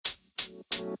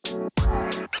Hello,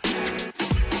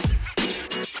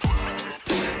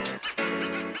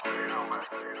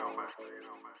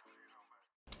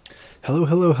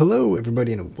 hello, hello,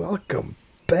 everybody, and welcome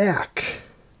back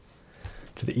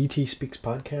to the ET Speaks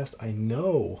podcast. I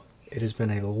know it has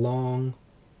been a long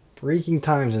freaking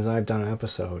time since I've done an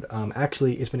episode.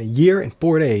 Actually, it's been a year and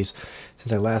 4 days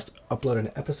since I last uploaded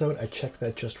an episode. I checked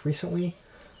that just recently.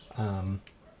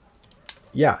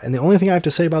 Yeah, and the only thing I have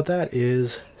to say about that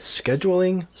is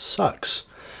scheduling sucks.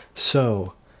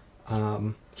 So,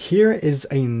 here is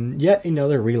yet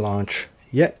another relaunch,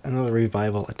 yet another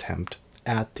revival attempt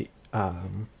at the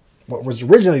what was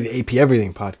originally the AP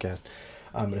Everything podcast,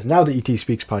 but it's now the ET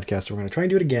Speaks podcast. So we're going to try and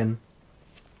do it again.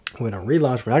 We're going to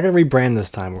relaunch. We're not going to rebrand this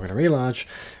time. We're going to relaunch.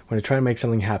 We're going to try to make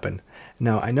something happen.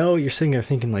 Now, I know you're sitting there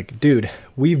thinking like, dude,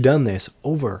 we've done this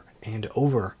over and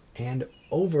over and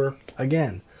over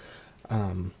again.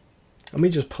 Let me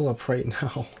just pull up right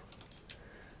now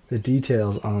the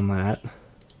details on that.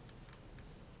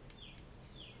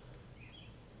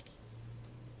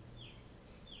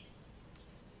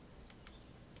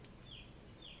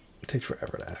 Takes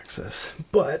forever to access,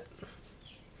 but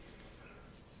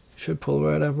should pull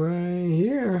right up right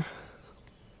here.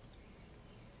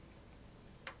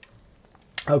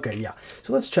 Okay, yeah.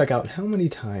 So let's check out how many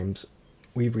times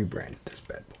we've rebranded this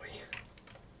bad boy.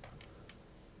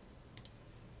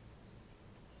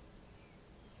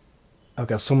 I've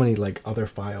got so many like other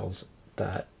files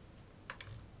that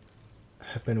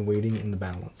have been waiting in the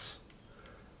balance.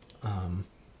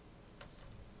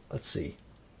 Let's see.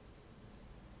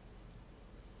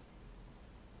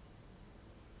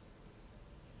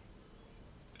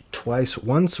 Twice.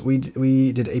 Once we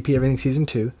did AP Everything Season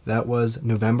 2. That was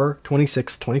November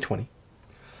 26th, 2020.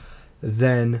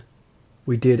 Then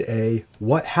we did a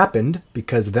What Happened,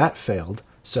 because that failed.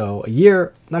 So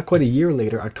not quite a year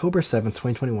later, October 7th,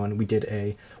 2021, we did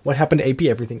a What Happened to AP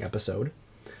Everything episode.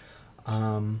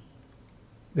 Then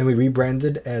we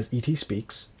rebranded as ET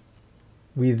Speaks.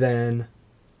 We then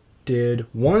did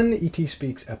one ET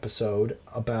Speaks episode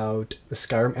about the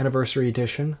Skyrim Anniversary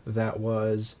Edition. That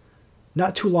was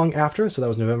not too long after, so that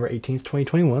was November 18th,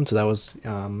 2021, so that was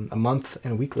a month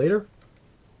and a week later.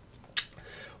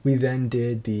 We then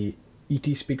did the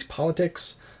ET Speaks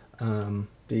Politics,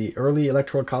 the early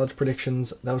Electoral College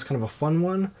predictions. That was kind of a fun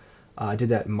one. I did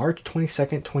that March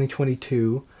 22nd,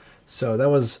 2022, so that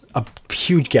was a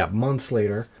huge gap, months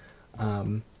later.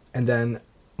 And then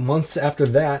months after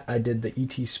that, I did the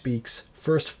ET Speaks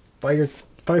first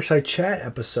Fireside Chat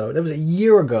episode. That was a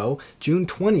year ago, June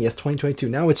 20th, 2022.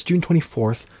 Now it's June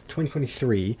 24th,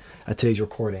 2023 at today's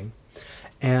recording.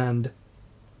 And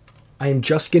I am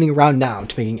just getting around now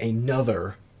to making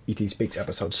another ET Speaks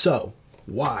episode. So,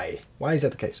 why? Why is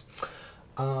that the case?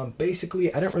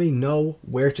 Basically, I don't really know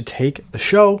where to take the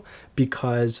show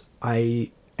because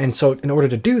and so in order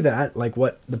to do that, like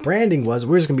what the branding was,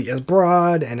 we're just going to be as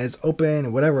broad and as open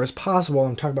and whatever as possible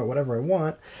and talk about whatever I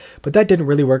want. But that didn't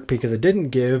really work because it didn't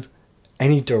give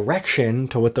any direction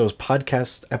to what those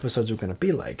podcast episodes were going to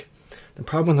be like. The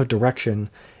problem with the direction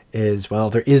is, well,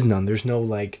 there is none. There's no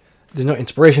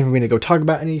inspiration for me to go talk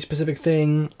about any specific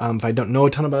thing. If I don't know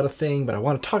a ton about a thing, but I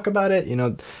want to talk about it,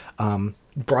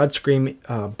 broad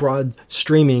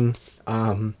streaming,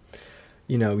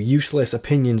 useless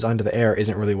opinions onto the air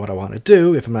isn't really what I want to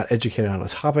do if I'm not educated on a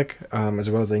topic as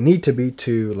well as I need to be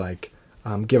to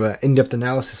give an in-depth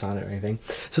analysis on it or anything.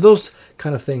 So those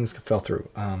kind of things fell through.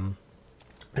 And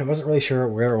I wasn't really sure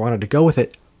where I wanted to go with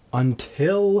it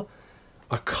until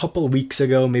a couple weeks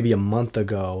ago, maybe a month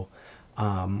ago,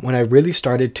 when I really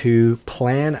started to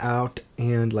plan out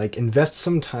and invest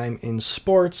some time in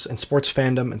sports and sports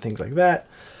fandom and things like that.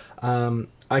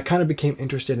 I kind of became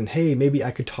interested in, hey, maybe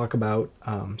I could talk about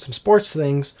some sports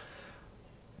things,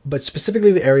 but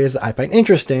specifically the areas that I find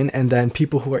interest in, and then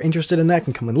people who are interested in that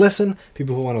can come and listen.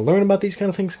 People who want to learn about these kind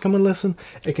of things can come and listen.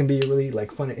 It can be a really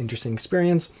fun and interesting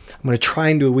experience. I'm going to try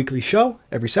and do a weekly show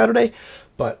every Saturday,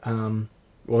 but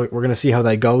we're going to see how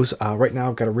that goes. Right now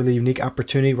I've got a really unique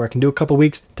opportunity where I can do a couple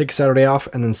weeks, take a Saturday off,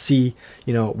 and then see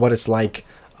what it's like.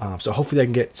 So hopefully I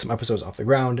can get some episodes off the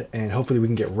ground, and hopefully we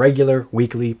can get regular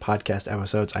weekly podcast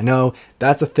episodes. I know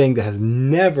that's a thing that has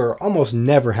almost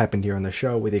never happened here on the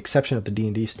show, with the exception of the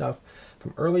D&D stuff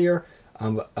from earlier.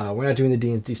 We're not doing the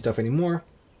D&D stuff anymore,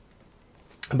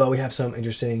 but we have some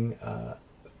interesting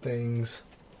things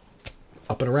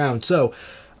up and around. So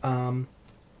on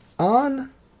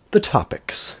the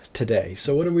topics today.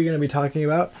 So what are we going to be talking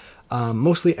about?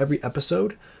 Mostly every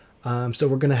episode. So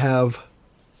we're going to have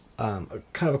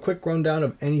kind of a quick rundown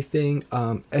of anything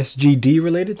SGD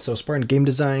related, so Spartan Game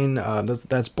Design,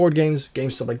 that's board games,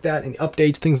 stuff like that, any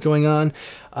updates, things going on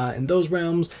in those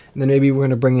realms, and then maybe we're going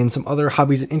to bring in some other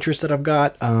hobbies and interests that I've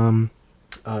got,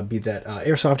 be that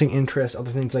airsofting interests,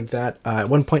 other things like that. At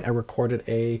one point I recorded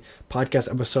a podcast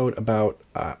episode about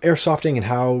airsofting and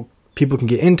how people can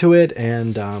get into it,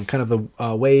 and kind of the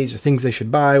ways or things they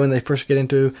should buy when they first get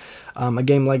into a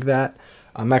game like that.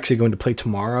 I'm actually going to play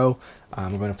tomorrow.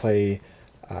 We're going to play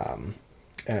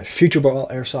Future Ball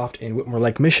Airsoft in Whitmore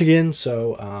Lake, Michigan.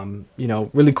 So,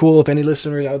 really cool. If any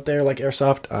listeners out there like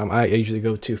Airsoft, I usually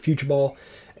go to Future Ball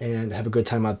and have a good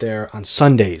time out there on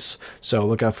Sundays. So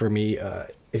look out for me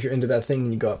if you're into that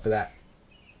thing, you go out for that.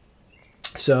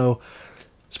 So,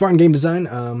 Spartan Game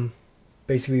Design,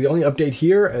 basically the only update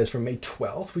here is from May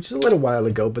 12th, which is a little while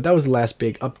ago, but that was the last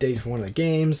big update for one of the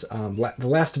games. The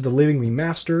Last of the Living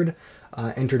Remastered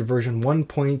entered version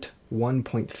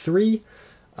 1.1.3.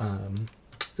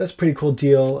 That's a pretty cool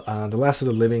deal. The Last of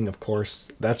the Living, of course,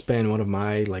 that's been one of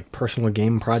my personal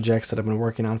game projects that I've been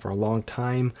working on for a long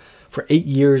time. For 8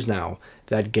 years now,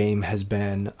 that game has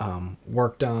been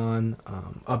worked on,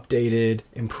 updated,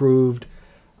 improved.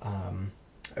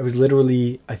 It was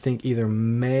literally, I think, either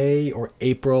May or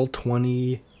April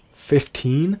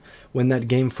 2015 when that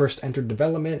game first entered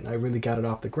development, and I really got it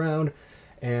off the ground.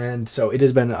 And so it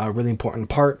has been a really important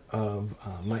part of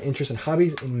my interests and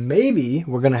hobbies. And maybe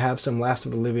we're going to have some Last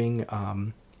of the Living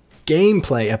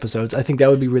gameplay episodes. I think that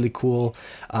would be really cool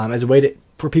as a way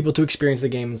for people to experience the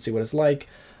game and see what it's like.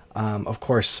 Of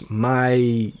course,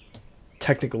 my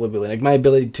technical ability, my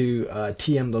ability to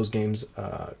TM those games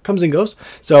comes and goes.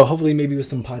 So hopefully maybe with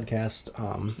some podcast,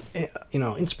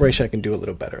 inspiration, I can do a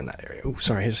little better in that area. Oh,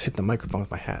 sorry, I just hit the microphone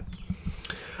with my hat.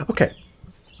 Okay.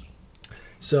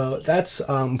 So that's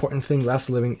important thing. Last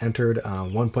Living entered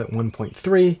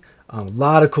 1.1.3. A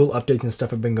lot of cool updates and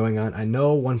stuff have been going on. I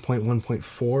know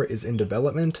 1.1.4 is in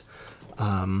development.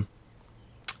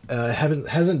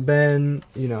 Hasn't been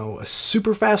a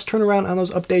super fast turnaround on those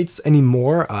updates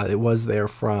anymore. It was there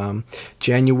from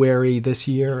January this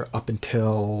year up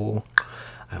until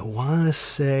I want to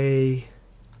say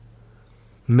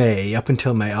May. Up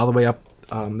until May, all the way up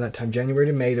that time, January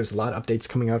to May. There's a lot of updates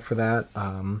coming out for that.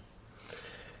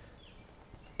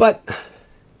 But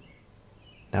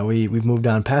now we've moved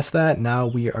on past that. Now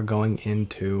we are going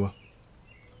into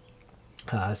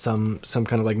some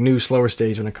kind of new, slower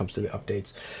stage when it comes to the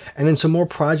updates. And then some more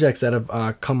projects that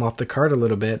have come off the card a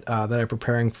little bit that are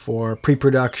preparing for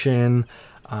pre-production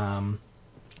and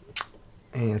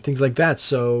things like that.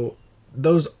 So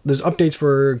those updates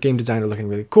for game design are looking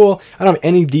really cool. I don't have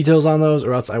any details on those,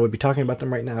 or else I would be talking about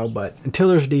them right now. But until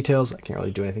there's details, I can't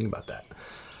really do anything about that.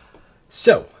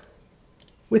 So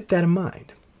with that in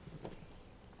mind,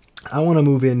 I want to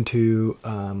move into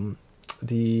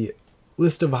the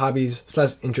list of hobbies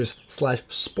 / interests /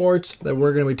 sports that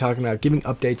we're going to be talking about, giving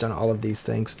updates on all of these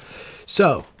things.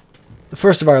 So the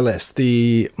first of our list,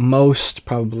 the most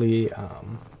probably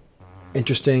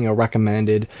interesting or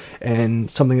recommended,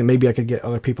 and something that maybe I could get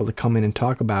other people to come in and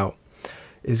talk about,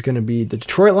 is going to be the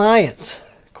Detroit Lions.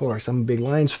 Of course, I'm a big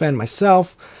Lions fan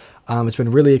myself. It's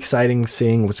been really exciting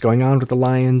seeing what's going on with the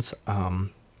Lions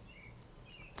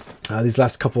these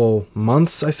last couple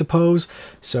months, I suppose.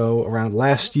 So around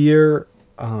last year,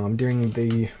 during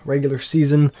the regular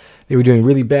season, they were doing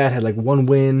really bad, had one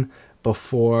win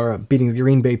before beating the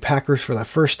Green Bay Packers for that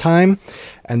first time.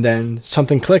 And then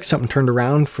something clicked, something turned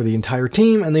around for the entire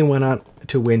team, and they went on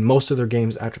to win most of their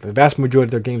games after the vast majority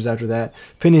of their games after that,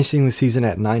 finishing the season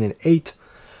at 9-8.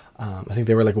 I think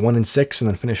they were 1-6 and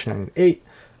then finished 9-8.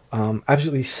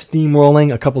 Absolutely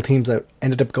steamrolling a couple teams that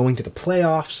ended up going to the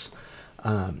playoffs.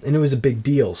 And it was a big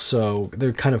deal. So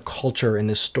their kind of culture in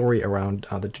this story around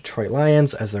the Detroit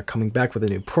Lions as they're coming back with a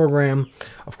new program.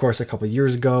 Of course, a couple of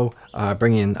years ago,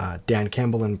 bringing in Dan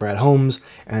Campbell and Brad Holmes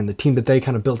and the team that they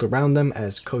kind of built around them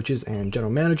as coaches and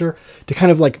general manager to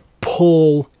kind of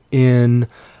pull in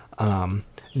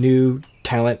new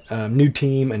talent, new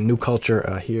team, and new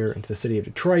culture here into the city of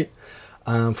Detroit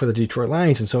for the Detroit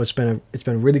Lions. And so it's been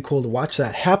really cool to watch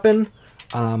that happen.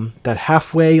 That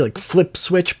halfway flip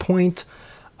switch point,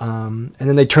 and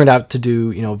then they turned out to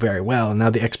do very well. And now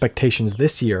the expectations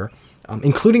this year,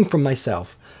 including from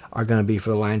myself, are going to be for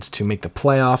the Lions to make the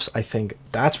playoffs. I think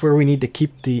that's where we need to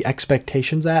keep the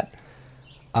expectations at,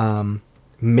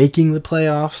 making the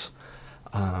playoffs.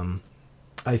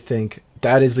 I think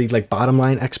that is the bottom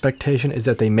line expectation, is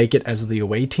that they make it as the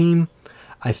away team.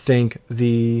 I think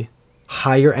the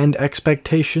higher end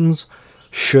expectations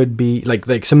should be like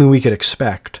something we could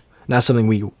expect, not something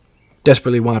we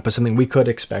desperately want, but something we could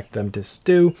expect them to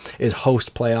do is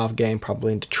host playoff game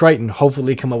probably in Detroit and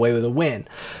hopefully come away with a win.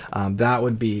 That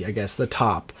would be, I guess, the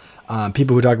top.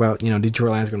 People who talk about,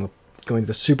 Detroit Lions going to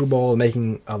the Super Bowl and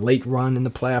making a late run in the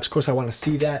playoffs. Of course, I want to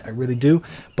see that. I really do.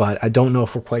 But I don't know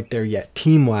if we're quite there yet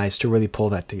team-wise to really pull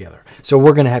that together. So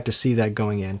we're going to have to see that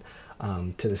going in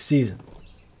to the season.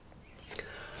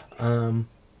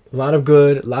 A lot of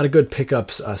good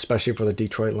pickups, especially for the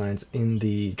Detroit Lions in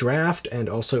the draft and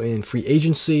also in free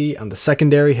agency. The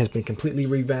secondary has been completely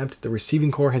revamped. The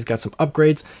receiving core has got some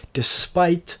upgrades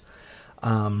despite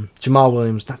Jamal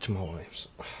Williams. Oh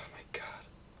my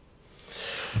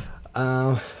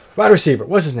God. Wide receiver.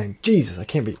 What's his name? Jesus, I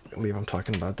can't believe I'm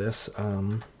talking about this.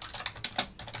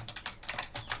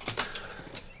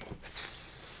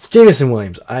 Jameson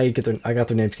Williams. I got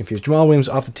their names confused. Jamal Williams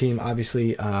off the team,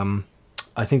 obviously.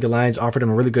 I think the Lions offered him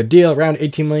a really good deal, around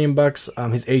 $18 million.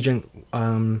 His agent,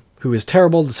 who is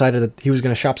terrible, decided that he was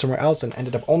going to shop somewhere else and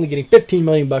ended up only getting $15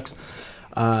 million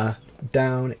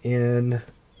down in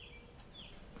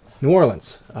New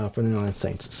Orleans for the New Orleans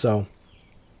Saints. So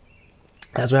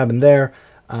that's what happened there.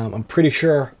 I'm pretty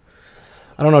sure,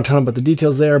 I don't know a ton about the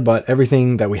details there, but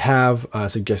everything that we have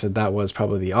suggested that was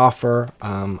probably the offer.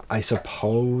 I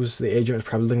suppose the agent was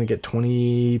probably going to get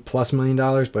 $20+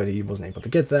 million, but he wasn't able to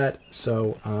get that.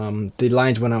 So the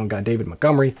Lions went out and got David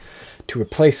Montgomery to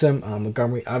replace him.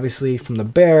 Montgomery, obviously, from the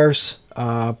Bears,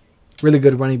 really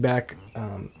good running back.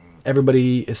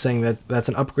 Everybody is saying that that's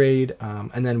an upgrade.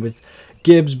 And then with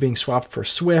Gibbs being swapped for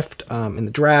Swift in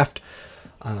the draft,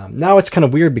 now it's kind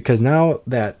of weird because now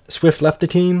that Swift left the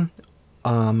team,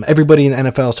 everybody in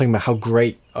the NFL is talking about how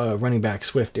great running back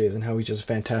Swift is and how he's just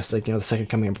fantastic, the second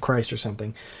coming of Christ or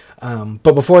something.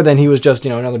 But before then, he was just,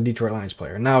 another Detroit Lions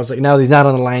player. Now it's like, now he's not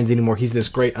on the Lions anymore. He's this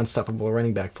great, unstoppable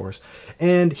running back for us.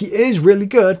 And he is really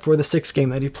good for the 6th game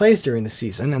that he plays during the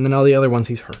season. And then all the other ones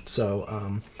he's hurt.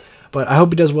 So, but I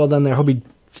hope he does well down there. I hope he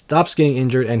stops getting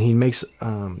injured and he makes,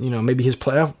 maybe his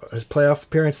playoff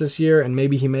appearance this year. And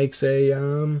maybe he makes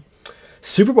a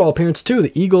Super Bowl appearance too.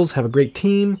 The Eagles have a great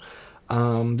team.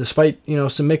 Despite,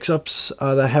 some mix-ups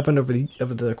that happened over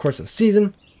the course of the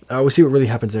season. We'll see what really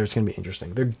happens there. It's going to be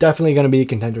interesting. They're definitely going to be a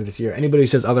contender this year. Anybody who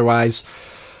says otherwise,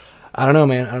 I don't know,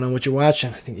 man. I don't know what you're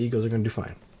watching. I think the Eagles are going to do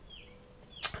fine.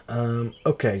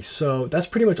 Okay, so that's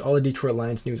pretty much all the Detroit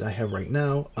Lions news I have right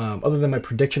now. Other than my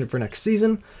prediction for next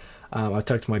season, I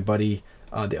talked to my buddy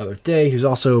the other day, who's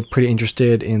also pretty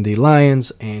interested in the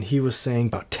Lions, and he was saying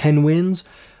about 10 wins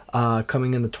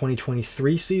coming in the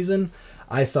 2023 season.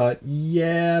 I thought,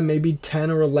 yeah, maybe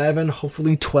 10 or 11,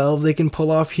 hopefully 12 they can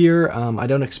pull off here. I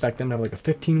don't expect them to have like a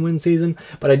 15-win season,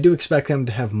 but I do expect them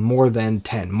to have more than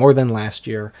 10, more than last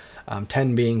year,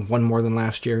 10 being one more than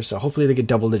last year. So hopefully they get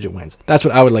double-digit wins. That's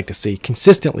what I would like to see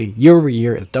consistently year over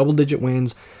year is double-digit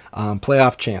wins,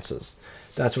 playoff chances.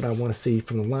 That's what I want to see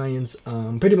from the Lions.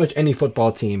 Pretty much any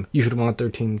football team, you should want your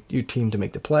team to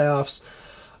make the playoffs.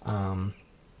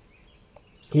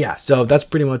 Yeah, so that's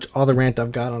pretty much all the rant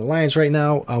I've got on the Lions right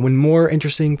now. When more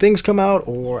interesting things come out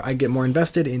or I get more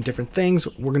invested in different things,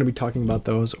 we're going to be talking about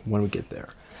those when we get there.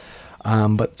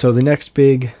 But so the next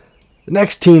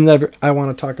team that I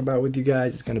want to talk about with you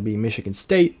guys is going to be Michigan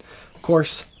State. Of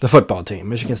course, the football team,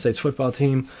 Michigan State's football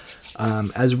team.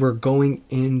 As we're going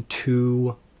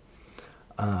into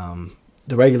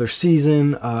the regular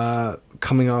season,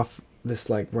 coming off this,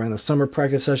 we're in the summer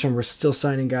practice session. We're still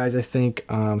signing guys, I think,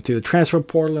 through the transfer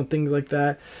portal and things like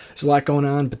that. There's a lot going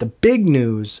on. But the big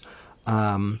news,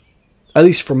 at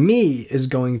least for me, is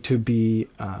going to be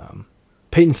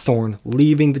Peyton Thorne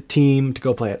leaving the team to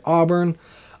go play at Auburn.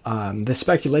 The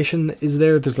speculation is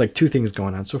there. There's two things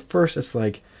going on. So first, it's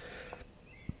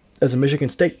as a Michigan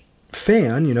State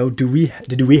fan, do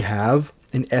we have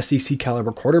an SEC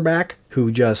caliber quarterback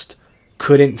who just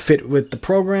couldn't fit with the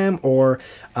program, or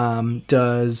did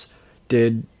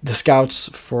the scouts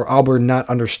for Auburn not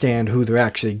understand who they're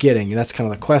actually getting? And that's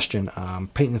kind of the question.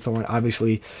 Peyton Thorne,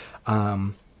 obviously,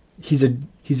 he's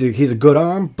a good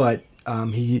arm, but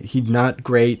he's not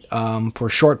great for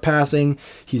short passing.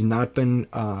 He's not been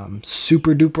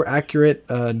super duper accurate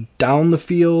down the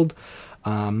field.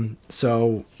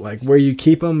 So where you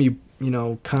keep him, you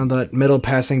kind of that middle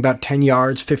passing about 10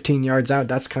 yards, 15 yards out.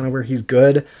 That's kind of where he's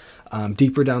good.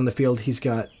 Deeper down the field, he's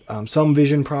got some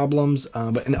vision problems,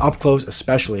 but in up close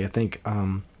especially, I think,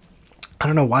 I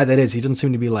don't know why that is. He doesn't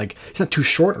seem to be he's not too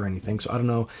short or anything, so I don't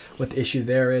know what the issue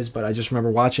there is, but I just remember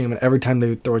watching him, and every time they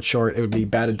would throw it short, it would be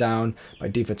batted down by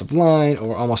defensive line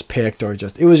or almost picked, or it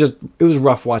was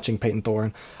rough watching Peyton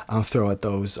Thorne throw at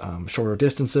those shorter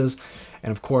distances.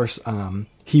 And of course,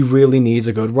 he really needs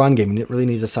a good run game. It really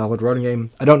needs a solid run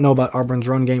game. I don't know about Auburn's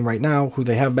run game right now, who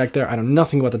they have back there. I know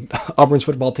nothing about the Auburn's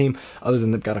football team other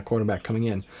than they've got a quarterback coming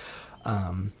in.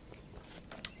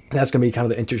 That's going to be kind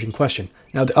of the interesting question.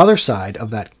 Now, the other side of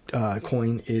that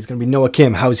coin is going to be Noah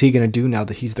Kim. How is he going to do now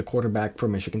that he's the quarterback for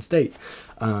Michigan State?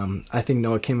 I think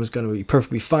Noah Kim is going to be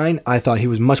perfectly fine. I thought he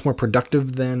was much more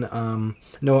productive than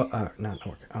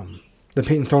the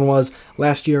Peyton Thorne was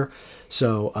last year.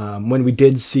 So when we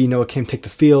did see Noah Kim take the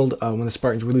field, when the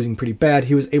Spartans were losing pretty bad,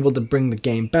 he was able to bring the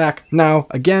game back. Now,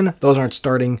 again, those aren't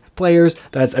starting players.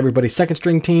 That's everybody's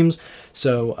second-string teams.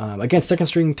 So against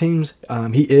second-string teams,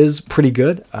 he is pretty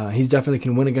good. He definitely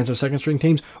can win against our second-string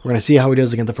teams. We're going to see how he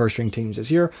does against the first-string teams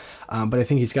this year. But I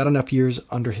think he's got enough years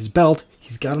under his belt.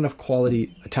 He's got enough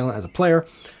quality talent as a player.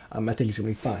 I think he's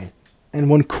going to be fine. And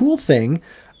one cool thing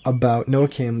about Noah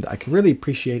Kim that I can really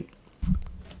appreciate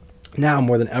now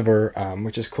more than ever,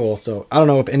 which is cool. So I don't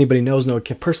know if anybody knows Noah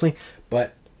Kim personally,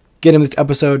 but get him this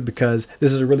episode because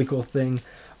this is a really cool thing.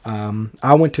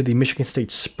 I went to the Michigan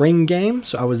State spring game,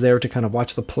 so I was there to kind of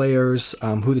watch the players,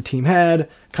 who the team had,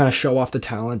 kind of show off the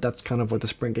talent. That's kind of what the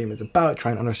spring game is about,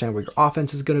 trying to understand what your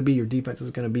offense is going to be, your defense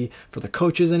is going to be, for the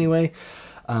coaches anyway.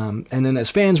 And then as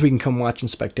fans, we can come watch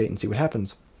and spectate and see what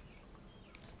happens.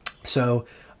 So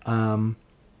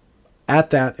at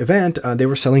that event, they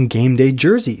were selling game day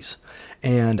jerseys.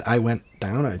 And I went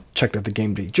down, I checked out the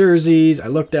game day jerseys, I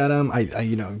looked at them, I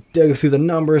dug through the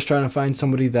numbers, trying to find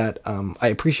somebody that I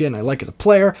appreciate and I like as a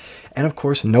player. And of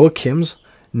course, Noah Kim's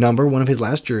number, one of his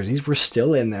last jerseys, were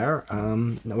still in there.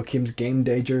 Noah Kim's game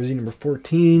day jersey, number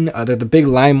 14. They're the big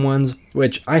lime ones,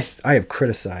 which I have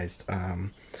criticized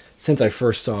since I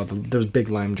first saw those big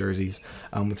lime jerseys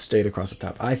with State across the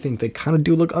top. I think they kind of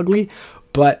do look ugly,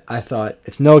 but I thought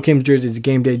it's Noah Kim's jersey, it's a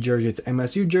game day jersey, it's an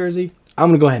MSU jersey. I'm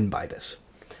going to go ahead and buy this.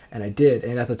 And I did.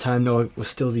 And at the time, Noah was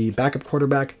still the backup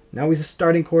quarterback. Now he's the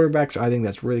starting quarterback, so I think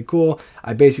that's really cool.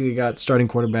 I basically got starting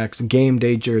quarterback's game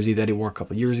day jersey that he wore a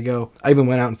couple years ago. I even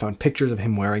went out and found pictures of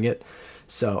him wearing it,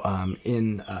 so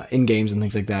in games and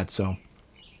things like that. So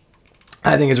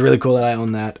I think it's really cool that I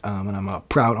own that, and I'm a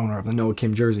proud owner of the Noah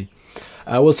Kim jersey.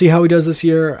 We'll see how he does this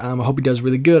year. I hope he does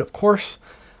really good, of course.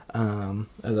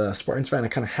 As a Spartans fan, I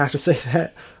kind of have to say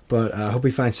that. But I hope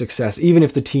he finds success. Even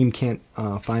if the team can't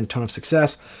find a ton of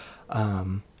success, I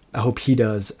hope he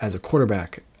does as a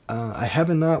quarterback. I have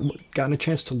not gotten a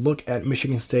chance to look at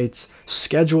Michigan State's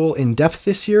schedule in depth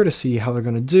this year to see how they're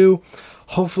going to do.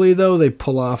 Hopefully, though, they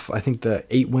pull off, I think, the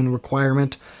 8-win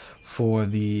requirement for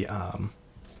the kind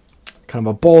of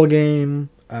a bowl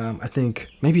game. I think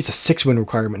maybe it's a 6-win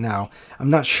requirement now. I'm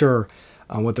not sure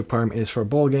what the requirement is for a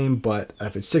bowl game, but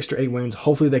if it's 6 or 8 wins,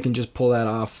 hopefully they can just pull that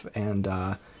off and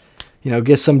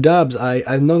get some dubs.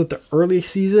 I know that the early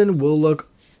season will look,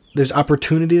 there's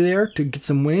opportunity there to get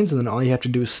some wins, and then all you have to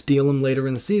do is steal them later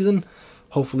in the season.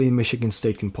 Hopefully Michigan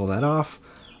State can pull that off.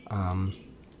 And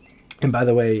by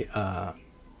the way, I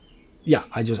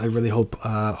really hope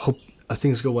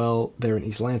things go well there in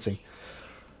East Lansing.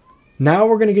 Now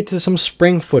we're going to get to some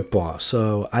spring football.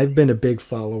 So I've been a big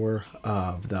follower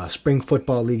of the Spring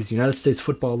Football League, the United States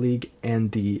Football League,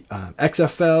 and the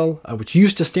XFL, which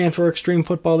used to stand for Extreme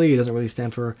Football League. It doesn't really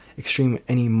stand for Extreme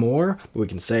anymore, but we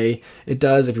can say it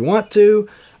does if you want to.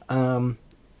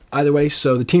 Either way,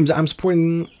 so the teams I'm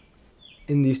supporting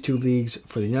in these two leagues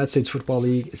for the United States Football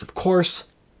League is, of course,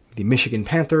 the Michigan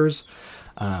Panthers.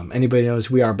 Anybody knows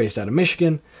we are based out of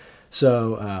Michigan.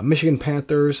 So Michigan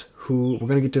Panthers, who we're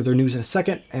going to get to their news in a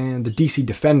second, and the DC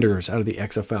Defenders out of the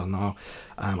XFL. Now,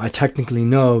 I technically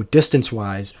know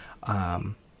distance-wise,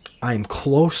 I am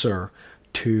closer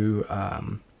to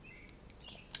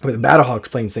where the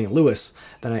Battlehawks play in St. Louis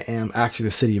than I am actually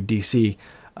the city of DC,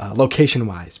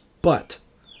 location-wise. But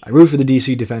I root for the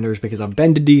DC Defenders because I've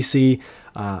been to DC.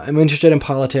 I'm interested in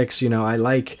politics. I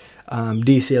like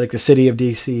DC, I like the city of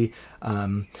DC.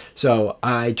 So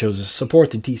I chose to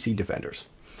support the DC Defenders.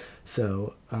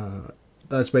 So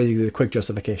that's basically the quick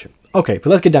justification. Okay, but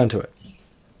let's get down to it.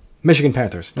 Michigan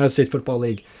Panthers, United States Football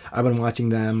League. I've been watching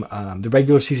them. The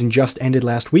regular season just ended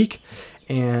last week,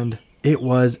 and it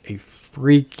was a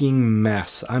freaking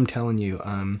mess. I'm telling you.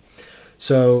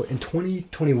 So in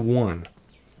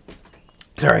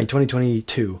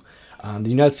 2022, the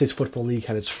United States Football League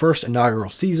had its first inaugural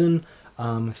season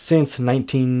since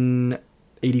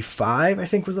 1985, I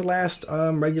think was the last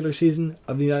regular season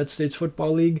of the United States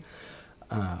Football League.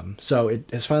 So it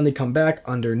has finally come back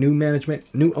under new management,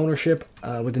 new ownership,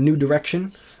 with a new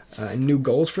direction and new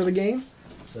goals for the game.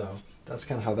 So that's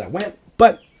kind of how that went.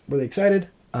 But really excited.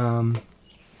 And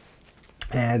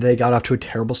they got off to a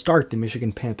terrible start. The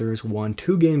Michigan Panthers won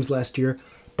 2 games last year,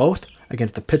 both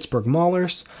against the Pittsburgh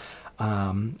Maulers.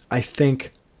 I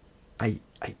think I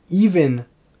even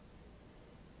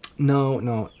no,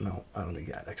 I don't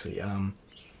think that actually.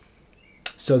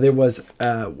 So there was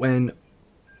when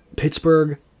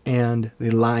Pittsburgh and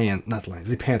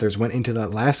the Panthers went into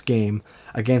that last game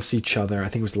against each other. I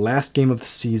think it was the last game of the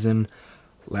season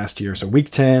last year. So week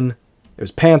 10, it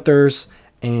was Panthers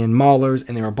and Maulers,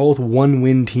 and they were both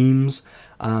 1-win teams.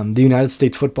 The United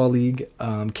States Football League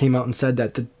came out and said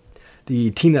that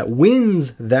the team that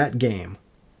wins that game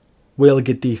will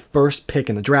get the first pick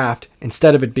in the draft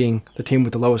instead of it being the team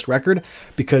with the lowest record,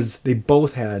 because they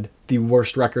both had the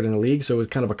worst record in the league. So it was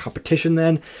kind of a competition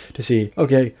then to see,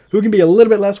 okay, who can be a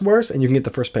little bit less worse, and you can get the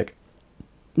first pick.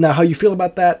 Now, how you feel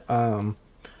about that, doesn't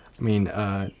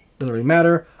really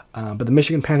matter. But the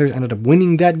Michigan Panthers ended up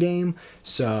winning that game.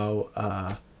 So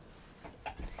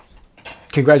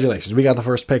congratulations. We got the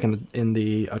first pick in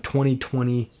the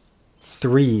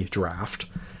 2023 draft.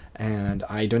 And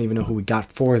I don't even know who we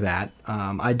got for that.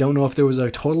 I don't know if there was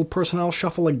a total personnel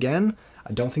shuffle again.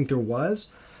 I don't think there was.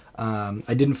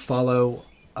 I didn't follow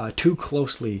too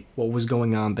closely what was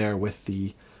going on there with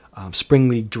the spring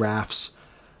league drafts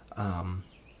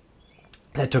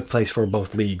that took place for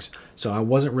both leagues. So I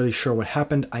wasn't really sure what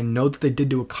happened. I know that they did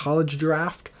do a college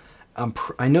draft.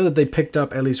 I know that they picked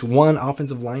up at least one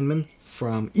offensive lineman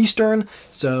from Eastern,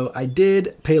 so I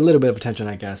did pay a little bit of attention,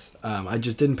 I guess. I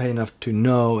just didn't pay enough to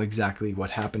know exactly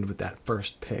what happened with that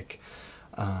first pick.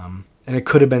 And it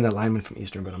could have been that lineman from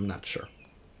Eastern, but I'm not sure.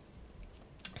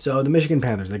 So the Michigan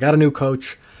Panthers, they got a new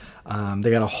coach.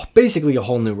 They got basically a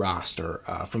whole new roster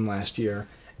from last year.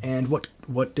 And what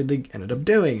did they ended up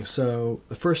doing? So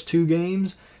the first 2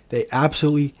 games, they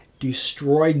absolutely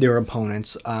destroyed their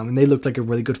opponents, and they looked like a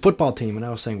really good football team. And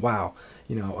I was saying, wow,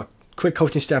 a quick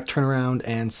coaching staff turnaround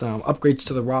and some upgrades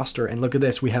to the roster, and look at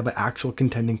this, we have an actual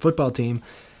contending football team.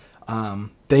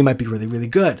 They might be really, really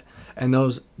good. And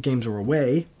those games were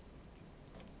away,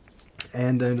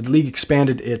 and then the league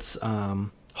expanded its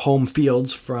home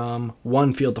fields from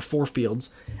 1 field to 4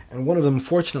 fields, and one of them,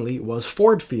 fortunately, was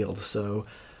Ford Field. So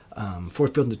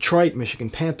Ford Field in Detroit, Michigan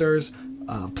Panthers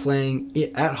playing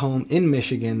it at home in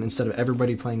Michigan instead of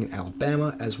everybody playing in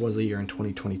Alabama, as was the year in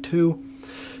 2022.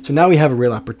 So now we have a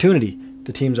real opportunity.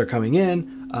 The teams are coming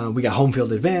in. We got home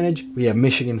field advantage. We have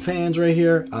Michigan fans right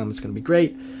here. It's going to be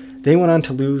great. They went on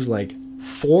to lose like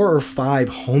 4 or 5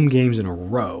 home games in a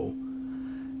row.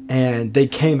 And they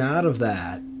came out of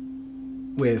that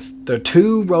with the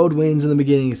 2 road wins in the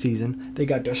beginning of the season. They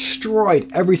got destroyed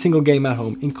every single game at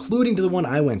home, including to the one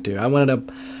I went to. I wound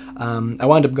up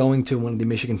going to one of the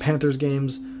Michigan Panthers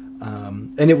games,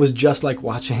 and it was just like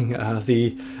watching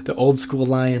the old school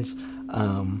Lions.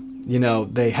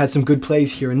 They had some good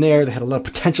plays here and there. They had a lot of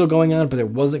potential going on, but they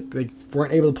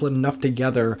weren't able to put enough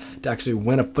together to actually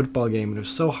win a football game, and it was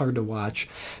so hard to watch.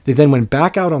 They then went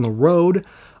back out on the road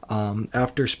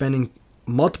after spending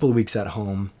multiple weeks at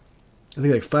home. I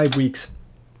think like 5 weeks.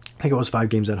 I think it was 5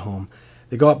 games at home.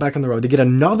 They go out back on the road. They get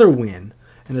another win.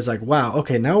 And it's like, wow,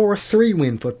 okay, now we're a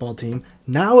 3-win football team.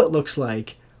 Now it looks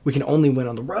like we can only win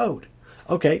on the road.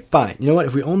 Okay, fine. You know what?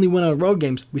 If we only win on road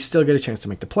games, we still get a chance to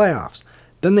make the playoffs.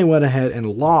 Then they went ahead and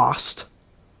lost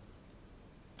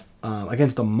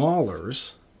against the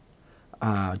Maulers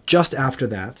just after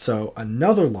that. So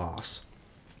another loss.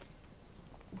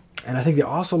 And I think they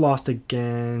also lost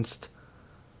against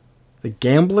the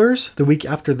Gamblers the week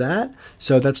after that.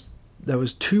 So that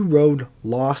was 2 road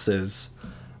losses.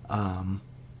 I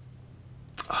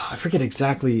forget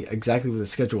exactly what the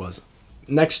schedule was.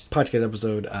 Next podcast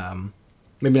episode,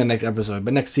 maybe not next episode,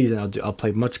 but next season I'll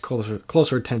pay much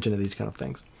closer attention to these kind of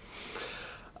things.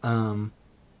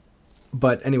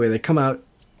 But anyway, they come out,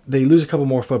 they lose a couple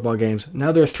more football games.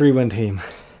 Now they're a 3-win team,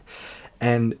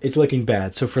 and it's looking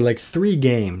bad. So for like 3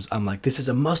 games, I'm like, this is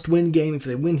a must-win game. If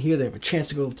they win here, they have a chance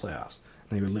to go to the playoffs.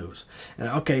 They would lose. And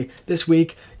okay, this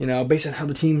week, based on how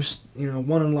the teams,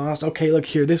 won and lost, okay, look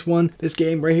here, this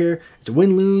game right here, it's a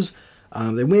win-lose.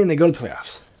 They win, they go to the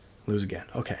playoffs. Lose again.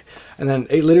 Okay. And then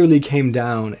it literally came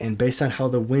down, and based on how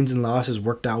the wins and losses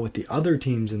worked out with the other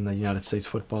teams in the United States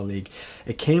Football League,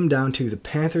 it came down to the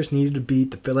Panthers needed to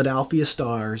beat the Philadelphia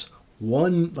Stars.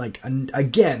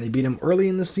 Again, they beat them early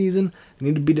in the season. They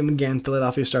need to beat them again.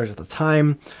 Philadelphia Stars at the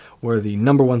time were the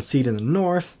number 1 seed in the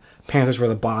North. Panthers were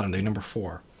the bottom. They're number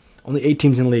 4. Only 8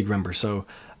 teams in the league, remember. So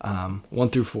 1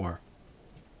 through 4.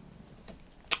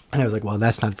 And I was like, well,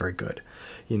 that's not very good.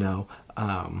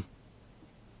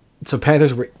 So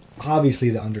Panthers were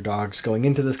obviously the underdogs going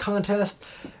into this contest.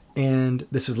 And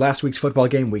this is last week's football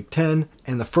game, week 10.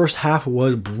 And the first half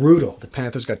was brutal. The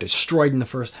Panthers got destroyed in the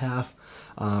first half.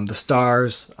 The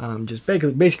Stars just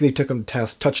basically took them to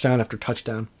test, touchdown after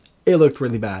touchdown. It looked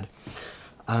really bad.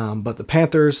 But the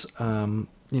Panthers,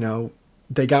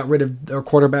 they got rid of their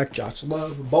quarterback, Josh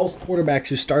Love. Both quarterbacks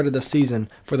who started the season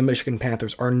for the Michigan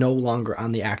Panthers are no longer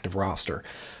on the active roster.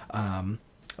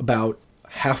 About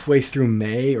halfway through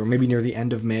May, or maybe near the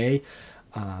end of May,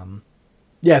 I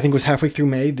think it was halfway through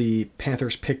May, the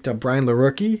Panthers picked up Brian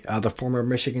Lewerke, the former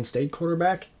Michigan State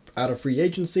quarterback, out of free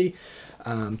agency,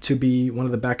 to be one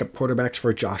of the backup quarterbacks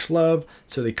for Josh Love.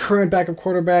 So the current backup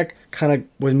quarterback kind of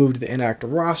was moved to the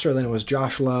inactive roster. Then it was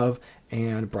Josh Love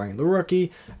and Brian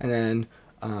Lewerke. And then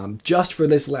just for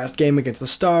this last game against the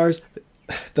Stars,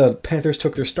 the Panthers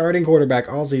took their starting quarterback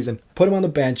all season, put him on the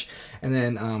bench, and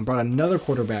then brought another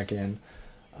quarterback in.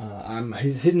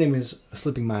 His name is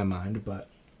slipping my mind, but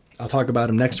I'll talk about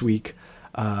him next week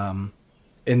in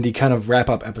the kind of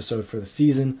wrap-up episode for the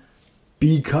season,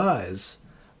 because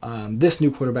this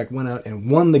new quarterback went out and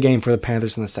won the game for the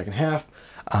Panthers in the second half,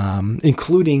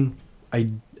 including a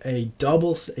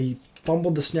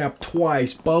fumbled the snap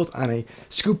twice, both on a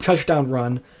scoop touchdown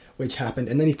run, which happened,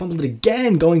 and then he fumbled it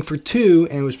again going for 2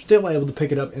 and was still able to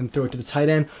pick it up and throw it to the tight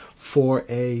end for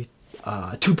a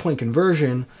 2-point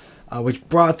conversion, which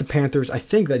brought the Panthers, I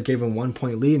think that gave them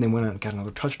 1-point lead, and they went out and got another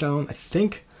touchdown, I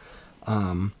think.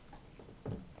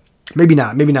 Maybe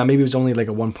not. Maybe it was only like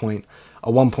a 1-point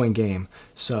game.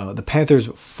 So the Panthers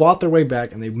fought their way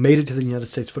back, and they made it to the United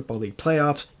States Football League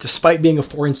playoffs. Despite being a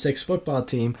 4-6 football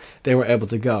team, they were able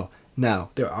to go. Now,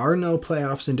 there are no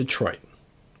playoffs in Detroit,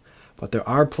 but there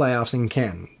are playoffs in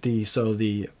Canton.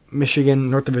 The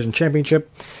Michigan North Division Championship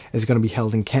is going to be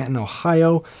held in Canton,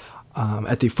 Ohio,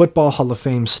 at the Football Hall of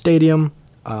Fame Stadium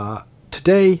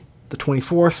today, the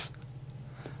 24th,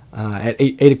 at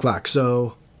 8 o'clock.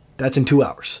 So that's in 2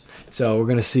 hours. So we're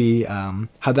going to see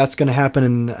how that's going to happen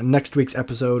in next week's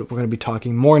episode. We're going to be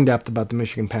talking more in depth about the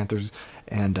Michigan Panthers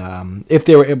and if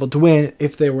they were able to win,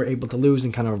 if they were able to lose,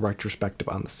 and kind of a retrospective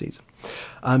on the season.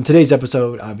 Today's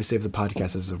episode, obviously, of the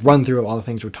podcast is a run through of all the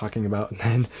things we're talking about, and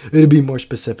then it'll be more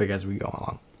specific as we go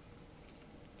along.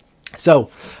 So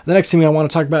the next thing I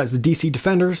want to talk about is the DC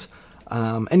Defenders.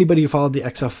 Anybody who followed the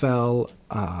XFL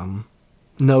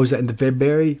knows that in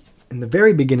the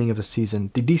very beginning of the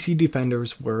season, the DC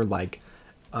Defenders were they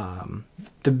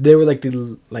were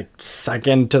the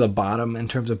second to the bottom in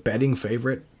terms of betting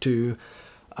favorite to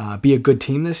be a good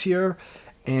team this year,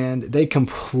 and they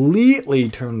completely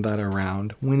turned that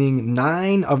around, winning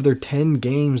 9 of their 10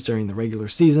 games during the regular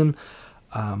season.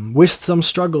 With some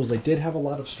struggles. They did have a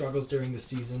lot of struggles during the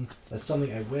season. That's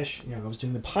something I wish, I was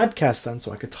doing the podcast then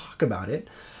so I could talk about it.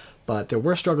 But there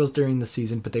were struggles during the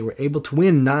season, but they were able to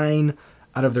win 9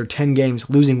 out of their 10 games,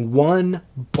 losing 1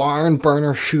 barn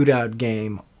burner shootout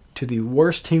game to the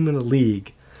worst team in the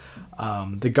league,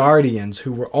 the Guardians,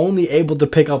 who were only able to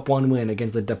pick up 1 win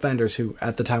against the Defenders, who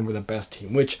at the time were the best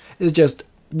team, which is just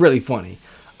really funny.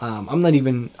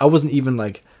 I wasn't even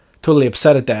totally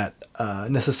upset at that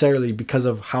necessarily because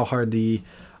of how hard the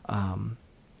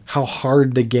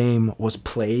game was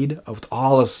played, with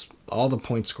all the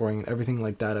point scoring and everything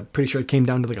like that. I'm pretty sure it came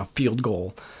down to a field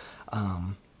goal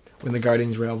when the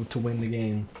Guardians were able to win the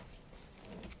game.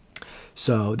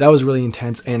 So that was really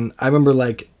intense, and I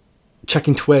remember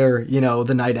checking Twitter,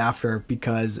 the night after,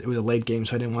 because it was a late game,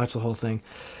 so I didn't watch the whole thing,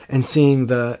 and seeing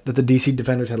that the DC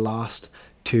Defenders had lost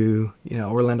to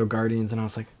Orlando Guardians, and I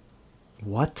was like,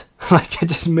 what? It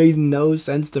just made no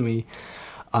sense to me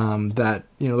that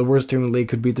the worst team in the league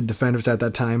could beat the Defenders at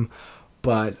that time.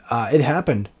 But it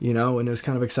happened, and it was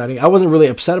kind of exciting. I wasn't really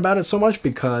upset about it so much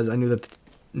because I knew that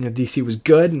DC was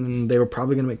good and they were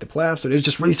probably going to make the playoffs. So it was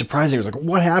just really surprising. It was like,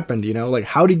 what happened?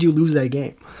 How did you lose that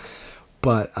game?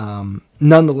 But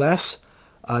nonetheless,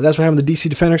 that's what happened to the DC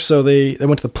Defenders. So they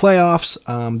went to the playoffs.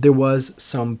 There was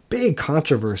some big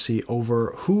controversy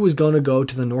over who was going to go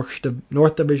to the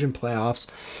North Division playoffs,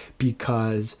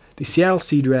 because the Seattle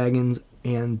Sea Dragons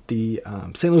and the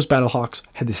St. Louis Battlehawks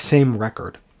had the same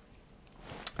record.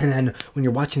 And then when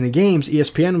you're watching the games,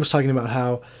 ESPN was talking about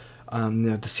how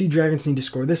the Sea Dragons need to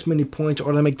score this many points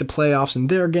or to make the playoffs in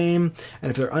their game. And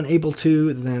if they're unable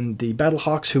to, then the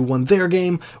Battlehawks, who won their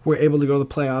game, were able to go to the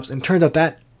playoffs. And it turns out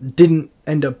that didn't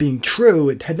end up being true.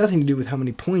 It had nothing to do with how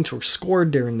many points were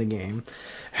scored during the game.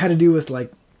 It had to do with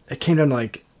it came down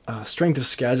to strength of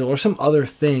schedule or some other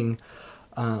thing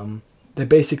that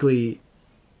basically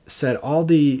said all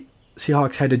the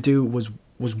Seahawks had to do was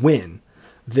win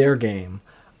their game.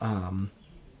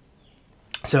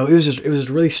 So it was just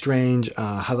really strange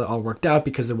how that all worked out,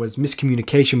 because there was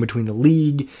miscommunication between the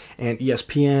league and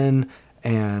ESPN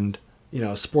and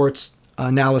sports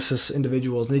analysis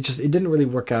individuals, and it didn't really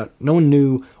work out. No one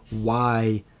knew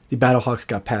why the Battlehawks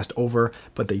got passed over,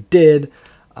 but they did.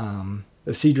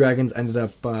 The Sea Dragons ended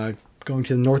up going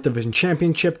to the North Division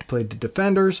Championship to play the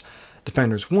Defenders.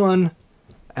 Defenders won,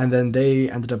 and then they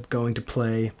ended up going to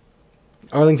play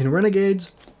Arlington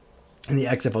Renegades in the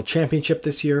XFL Championship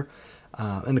this year.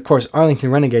 And of course,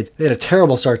 Arlington Renegades, they had a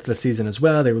terrible start to the season as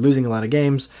well. They were losing a lot of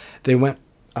games. They went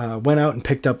out and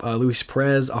picked up Luis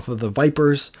Perez off of the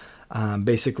Vipers.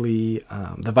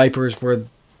 The Vipers were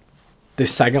the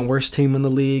second worst team in the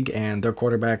league, and their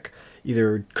quarterback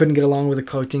either couldn't get along with the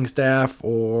coaching staff,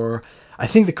 or I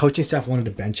think the coaching staff wanted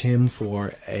to bench him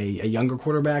for a younger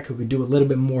quarterback who could do a little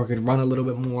bit more, could run a little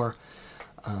bit more.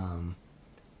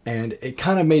 And it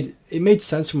kind of made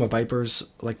sense from a Vipers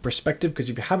perspective, because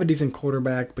if you have a decent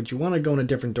quarterback, but you want to go in a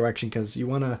different direction because you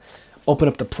want to open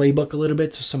up the playbook a little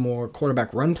bit to some more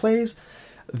quarterback run plays,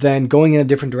 then going in a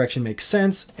different direction makes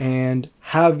sense, and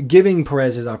giving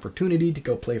Perez his opportunity to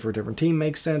go play for a different team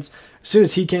makes sense. As soon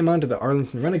as he came onto the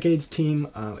Arlington Renegades team,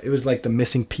 it was like the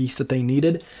missing piece that they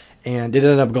needed, and it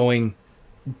ended up doing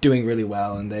really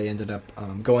well, and they ended up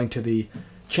going to the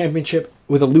championship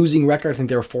with a losing record. I think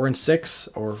they were 4-6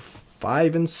 or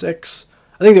 5-6.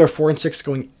 I think they were 4-6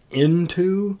 going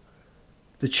into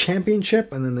the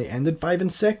championship, and then they ended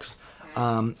 5-6.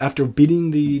 After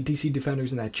beating the DC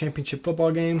Defenders in that championship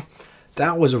football game.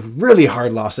 That was a really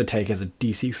hard loss to take as a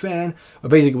DC fan.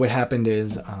 But basically what happened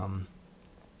is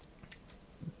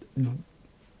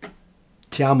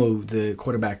Tiamu, the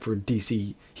quarterback for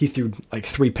DC, he threw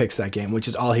 3 picks that game, which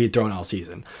is all he had thrown all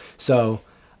season. So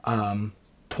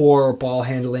poor ball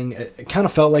handling. It kind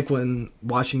of felt like when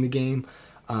watching the game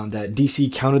that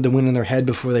DC counted the win in their head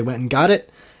before they went and got it.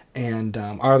 And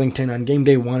Arlington on game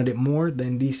day wanted it more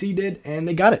than DC did, and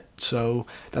they got it. So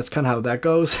that's kind of how that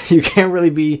goes. You can't really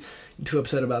be too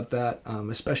upset about that,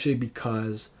 especially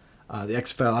because the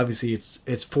XFL, obviously,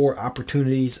 it's for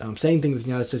opportunities. Same thing with the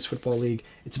United States Football League.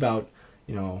 It's about,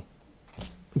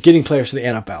 getting players to the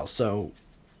NFL. So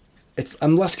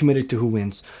I'm less committed to who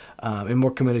wins and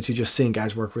more committed to just seeing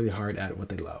guys work really hard at what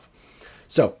they love.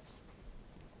 So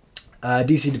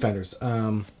DC Defenders,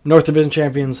 North Division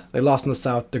champions. They lost in the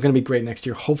South. They're going to be great next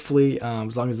year, hopefully,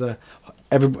 as long as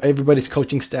everybody's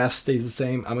coaching staff stays the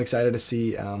same. I'm excited to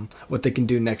see what they can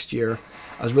do next year.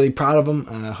 I was really proud of them,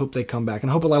 and I hope they come back. And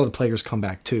I hope a lot of the players come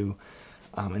back, too,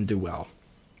 and do well.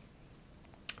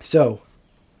 So,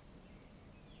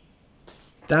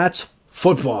 that's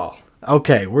football.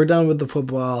 Okay, we're done with the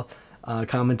football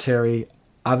commentary.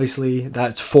 Obviously,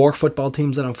 that's 4 football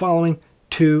teams that I'm following.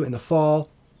 2 in the fall.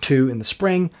 2 in the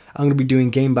spring. I'm going to be doing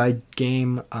game by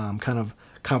game kind of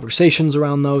conversations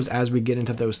around those as we get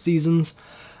into those seasons.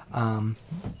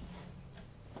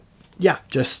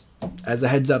 Just as a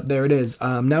heads up, there it is.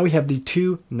 Now we have the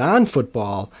 2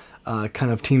 non-football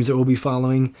kind of teams that we'll be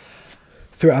following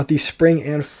throughout the spring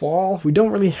and fall. We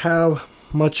don't really have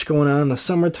much going on in the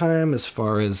summertime as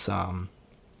far as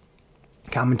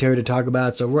commentary to talk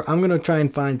about, so I'm going to try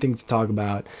and find things to talk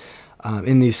about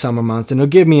in these summer months, and it'll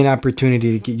give me an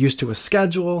opportunity to get used to a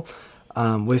schedule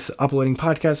with uploading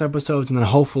podcast episodes, and then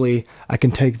hopefully I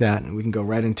can take that and we can go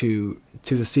right into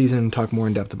the season and talk more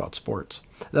in depth about sports.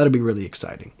 That'll be really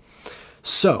exciting.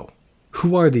 So,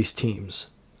 who are these teams?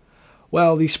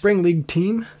 Well, the spring league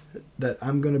team that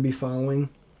I'm going to be following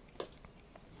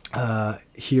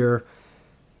here,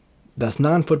 that's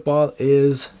non-football,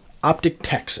 is Optic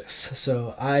Texas.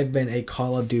 So I've been a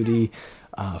Call of Duty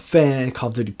fan, Call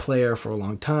of Duty player for a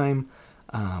long time.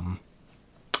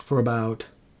 For about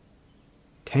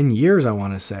 10 years, I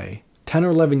want to say. 10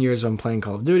 or 11 years I'm playing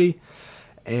Call of Duty.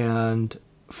 And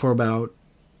for about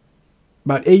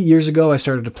 8 years ago, I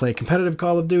started to play competitive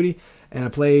Call of Duty. And I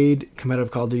played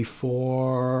competitive Call of Duty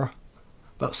for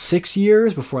about 6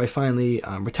 years before I finally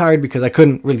retired because I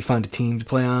couldn't really find a team to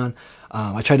play on.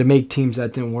 I tried to make teams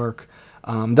that didn't work.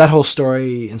 That whole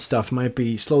story and stuff might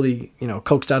be slowly,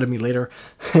 coaxed out of me later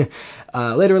in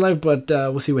life, but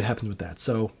we'll see what happens with that.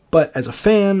 So, but as a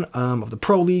fan of the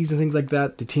pro leagues and things like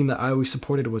that, the team that I always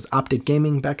supported was Optic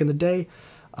Gaming back in the day.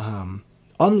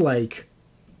 Unlike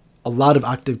a lot of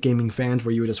Optic Gaming fans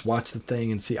where you would just watch the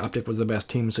thing and see Optic was the best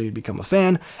team, so you'd become a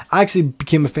fan. I actually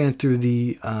became a fan through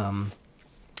the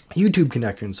YouTube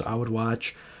connection, so I would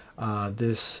watch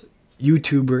this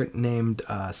YouTuber named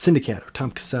Syndicate, or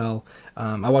Tom Cassell.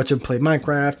 I watched him play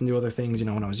Minecraft and do other things,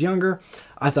 when I was younger.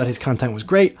 I thought his content was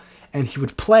great, and he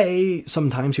would play,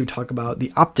 sometimes he would talk about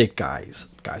the Optic guys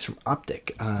from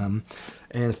Optic.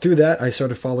 And through that, I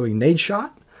started following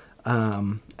Nadeshot,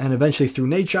 and eventually through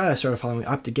Nadeshot, I started following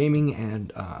Optic Gaming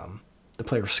and the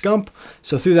player Scump.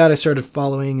 So through that, I started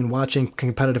following and watching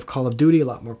competitive Call of Duty a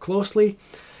lot more closely.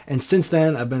 And since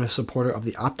then, I've been a supporter of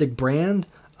the Optic brand.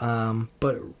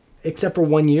 But except for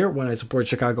 1 year when I supported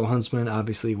Chicago Huntsmen,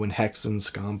 obviously when Hex and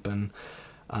Scump and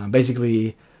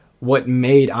basically what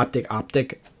made Optic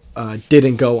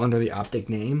didn't go under the Optic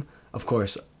name. Of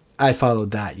course, I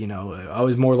followed that. I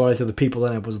was more loyal to the people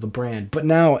than I was the brand. But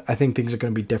now I think things are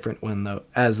going to be different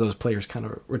as those players kind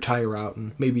of retire out,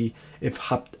 and maybe if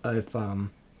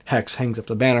Hex hangs up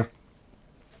the banner.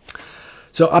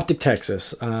 So Optic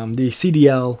Texas, the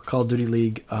CDL Call of Duty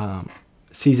League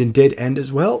season did end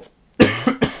as well.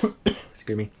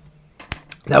 Excuse me.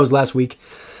 That was last week.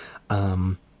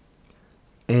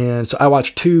 And so I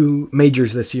watched 2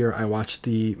 majors this year. I watched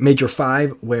the Major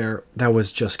 5, where that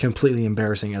was just completely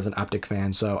embarrassing as an Optic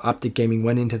fan. So Optic Gaming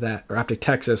Optic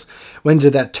Texas went into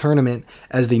that tournament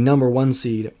as the number 1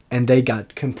 seed, and they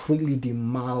got completely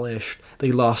demolished.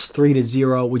 They lost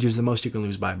 3-0, which is the most you can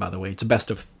lose by the way. It's a best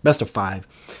of 5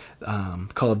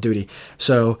 Call of Duty.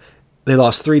 So they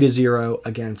lost 3-0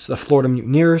 against the Florida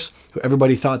Mutineers, who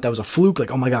everybody thought that was a fluke.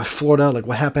 Like, oh my gosh, Florida, like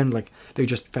what happened? Like, they're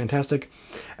just fantastic.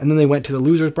 And then they went to the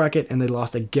losers bracket and they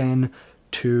lost again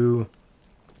to,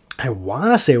 I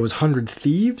want to say it was 100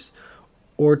 Thieves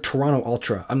or Toronto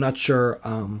Ultra. I'm not sure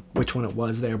which one it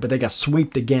was there, but they got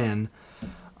swept again,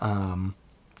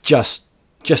 just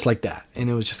like that. And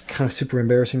it was just kind of super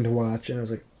embarrassing to watch. And I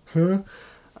was like, huh?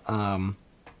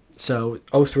 So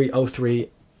 0-3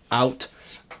 out.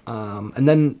 And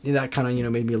then that kind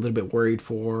of, made me a little bit worried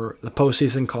for the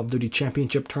postseason Call of Duty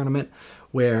Championship Tournament,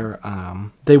 where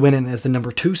they went in as the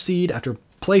number 2 seed after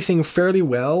placing fairly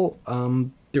well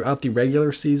throughout the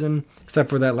regular season, except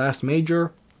for that last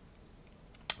major.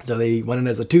 So they went in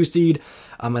as a 2 seed.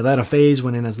 Atlanta FaZe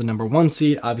went in as the number 1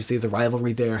 seed. Obviously, the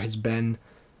rivalry there has been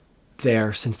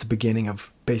there since the beginning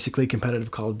of basically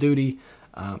competitive Call of Duty.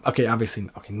 Not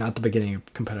the beginning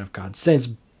of competitive COD, since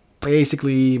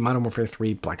basically Modern Warfare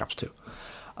 3, Black Ops 2.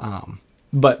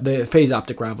 But the FaZe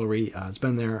Optic rivalry has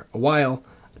been there a while.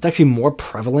 It's actually more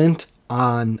prevalent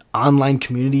on online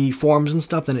community forums and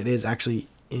stuff than it is actually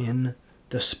in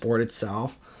the sport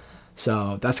itself.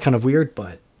 So that's kind of weird,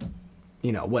 but,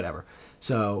 whatever.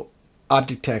 So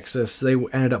Optic Texas, they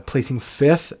ended up placing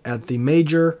 5th at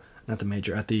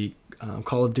the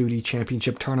Call of Duty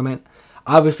Championship Tournament.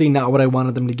 Obviously not what I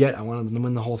wanted them to get. I wanted them to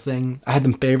win the whole thing. I had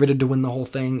them favorited to win the whole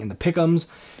thing in the pick'ems,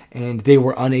 and they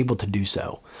were unable to do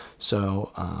so.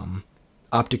 So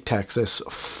Optic Texas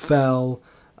fell,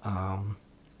 an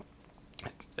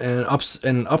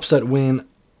upset win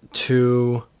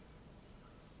to.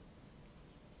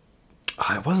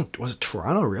 Was it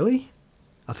Toronto really?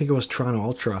 I think it was Toronto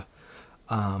Ultra.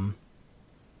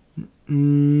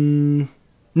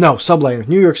 No, Subliners.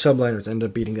 New York Subliners ended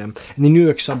up beating them. And the New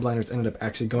York Subliners ended up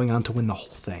actually going on to win the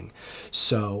whole thing.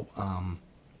 So,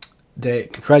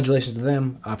 congratulations to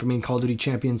them for being Call of Duty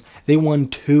champions. They won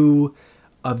 2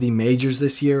 of the majors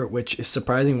this year, which is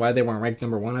surprising why they weren't ranked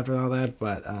number 1 after all that.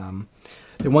 But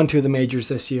they won 2 of the majors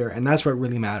this year, and that's what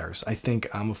really matters. I think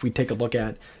if we take a look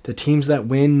at the teams that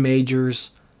win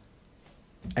majors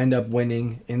end up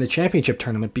winning in the championship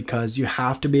tournament, because you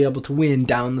have to be able to win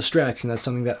down the stretch, and that's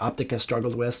something that Optic has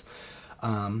struggled with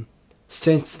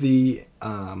since the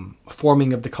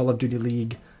forming of the Call of Duty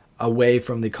League away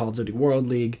from the Call of Duty World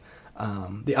League.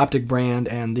 The Optic brand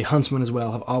and the Huntsman as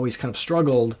well have always kind of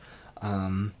struggled,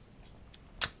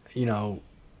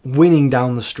 winning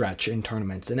down the stretch in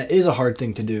tournaments, and it is a hard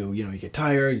thing to do. You get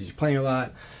tired, you're playing a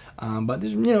lot, but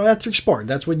that's your sport.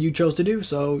 That's what you chose to do,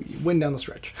 so you win down the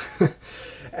stretch.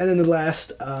 And then the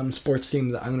last sports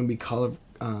team that I'm going to be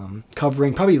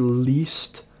covering, probably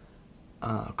least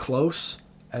close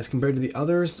as compared to the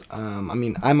others.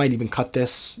 I might even cut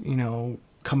this,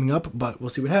 coming up, but we'll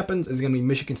see what happens. Is going to be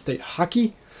Michigan State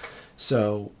hockey.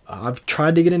 So I've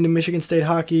tried to get into Michigan State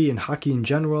hockey and hockey in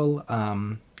general.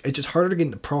 It's just harder to get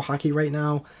into pro hockey right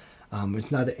now. It's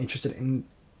not that interested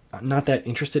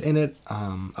in it.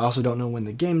 I also don't know when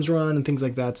the games run and things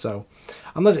like that, so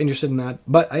I'm less interested in that.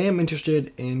 But I am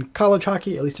interested in college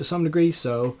hockey, at least to some degree,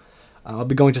 so I'll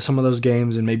be going to some of those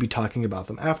games and maybe talking about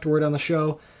them afterward on the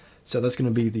show. So that's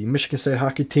going to be the Michigan State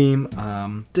hockey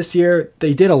team. This year,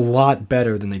 they did a lot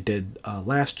better than they did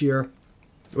last year.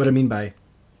 What I mean by...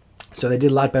 So they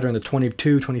did a lot better in the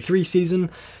 22-23 season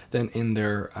than in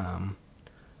their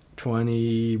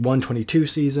 21-22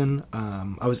 season.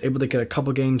 I was able to get a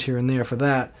couple games here and there for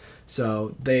that.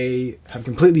 So they have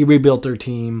completely rebuilt their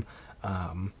team,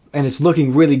 and it's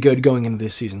looking really good going into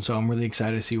this season. So I'm really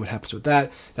excited to see what happens with that.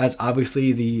 That's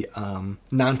obviously the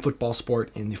non-football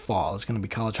sport in the fall. It's going to be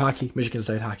college hockey, Michigan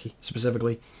State hockey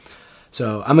specifically.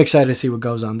 So I'm excited to see what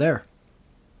goes on there.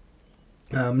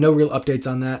 No real updates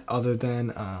on that other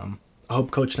than I hope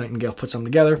Coach Nightingale puts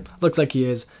something together. Looks like he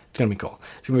is. It's going to be cool.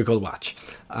 It's going to be cool to watch.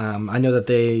 I know that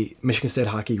Michigan State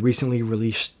Hockey recently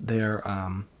released their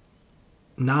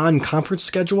non-conference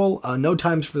schedule. No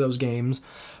times for those games,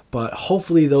 but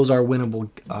hopefully those are winnable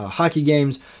hockey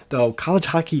games, though college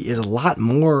hockey is a lot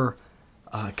more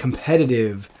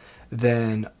competitive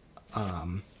than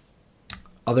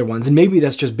other ones. And maybe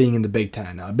that's just being in the Big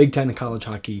Ten. Big Ten in college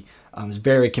hockey is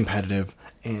very competitive,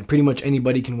 and pretty much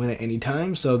anybody can win at any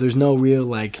time. So there's no real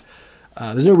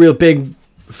big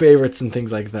favorites and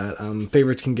things like that.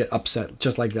 Favorites can get upset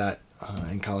just like that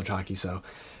in college hockey. So,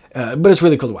 but it's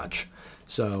really cool to watch.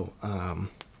 So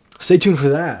stay tuned for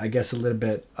that. I guess a little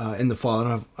bit in the fall. I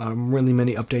don't have really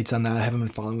many updates on that. I haven't been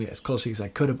following it as closely as I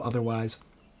could have otherwise.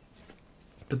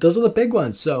 But those are the big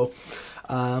ones. So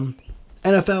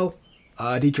NFL,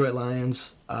 Detroit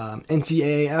Lions,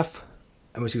 NCAAF,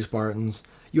 MSU Spartans,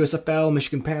 USFL,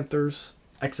 Michigan Panthers,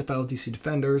 XFL, DC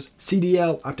Defenders,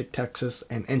 CDL, Optic Texas,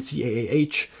 and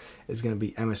NCAAH is going to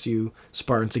be MSU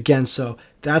Spartans again. So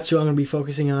that's who I'm going to be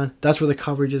focusing on. That's where the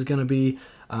coverage is going to be.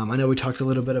 I know we talked a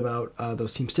little bit about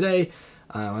those teams today.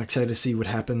 I'm excited to see what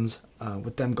happens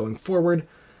with them going forward.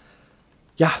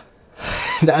 Yeah,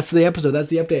 that's the episode. That's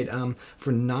the update.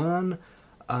 For non-sports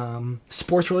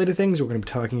related things, we're going to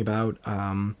be talking about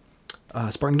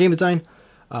Spartan Game Design.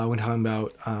 We're talking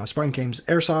about Spartan Games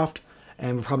Airsoft.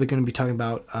 And we're probably going to be talking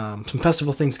about some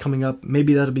festival things coming up.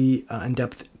 Maybe that'll be in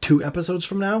depth 2 episodes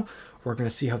from now. We're going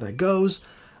to see how that goes.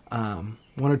 1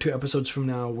 or 2 episodes from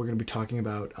now, we're going to be talking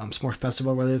about some more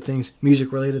festival-related things,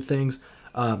 music-related things.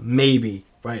 Maybe,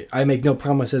 right? I make no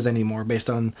promises anymore based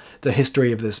on the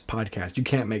history of this podcast. You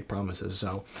can't make promises.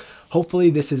 So hopefully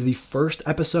this is the first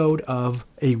episode of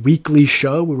a weekly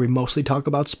show where we mostly talk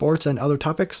about sports and other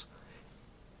topics.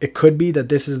 It could be that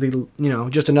this is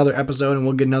just another episode and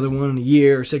we'll get another one in a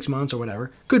year or 6 months or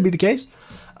whatever. Could be the case.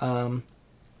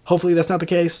 Hopefully that's not the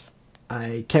case.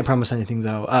 I can't promise anything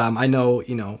though. I know,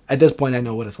 at this point I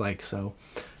know what it's like. So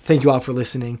thank you all for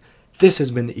listening. This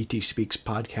has been the ET Speaks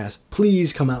podcast.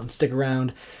 Please come out and stick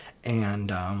around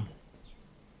and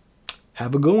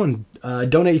have a good one.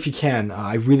 Donate if you can.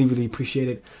 I really, really appreciate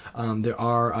it. There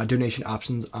are donation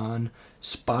options on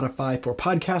Spotify for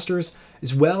podcasters,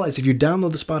 as well as if you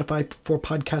download the Spotify for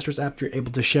Podcasters app, you're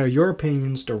able to share your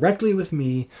opinions directly with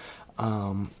me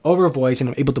over voice, and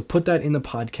I'm able to put that in the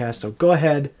podcast. So go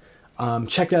ahead,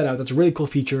 check that out. That's a really cool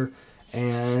feature,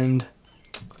 and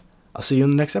I'll see you in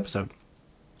the next episode.